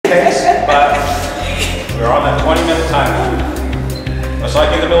pace, but we're on that 20-minute time. Much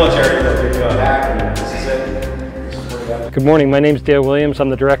like in the military, they'll give you a hack and this is it. Good morning, my name is Dale Williams. I'm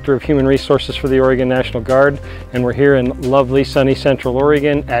the Director of Human Resources for the Oregon National Guard, and we're here in lovely sunny Central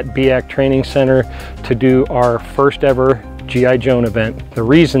Oregon at Biak Training Center to do our first ever GI Joan event. The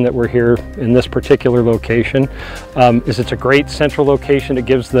reason that we're here in this particular location is it's a great central location. It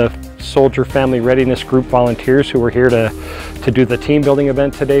gives the Soldier Family Readiness Group volunteers who are here to do the team building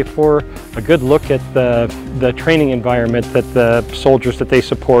event today for a good look at the training environment that the soldiers that they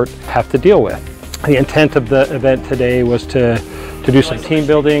support have to deal with. The intent of the event today was to do some team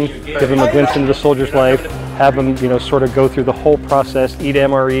building, give them a glimpse into the soldier's life, have them, sort of go through the whole process, eat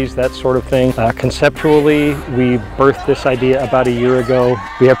MREs, that sort of thing. Conceptually, we birthed this idea about a year ago.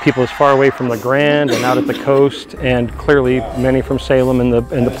 We have people as far away from the Grand and out at the coast, and clearly many from Salem and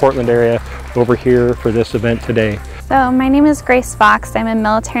the Portland area over here for this event today. So my name is Grace Fox. I'm a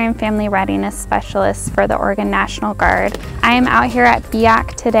Military and Family Readiness Specialist for the Oregon National Guard. I am out here at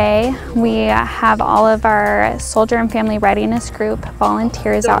Biak today. We have all of our Soldier and Family Readiness Group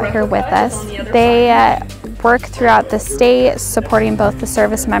volunteers out here with us. They work throughout the state supporting both the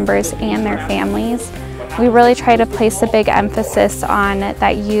service members and their families. We really try to place a big emphasis on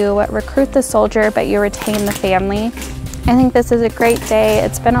that you recruit the soldier but you retain the family. I think this is a great day.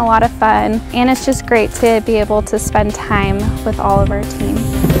 It's been a lot of fun, and it's just great to be able to spend time with all of our team.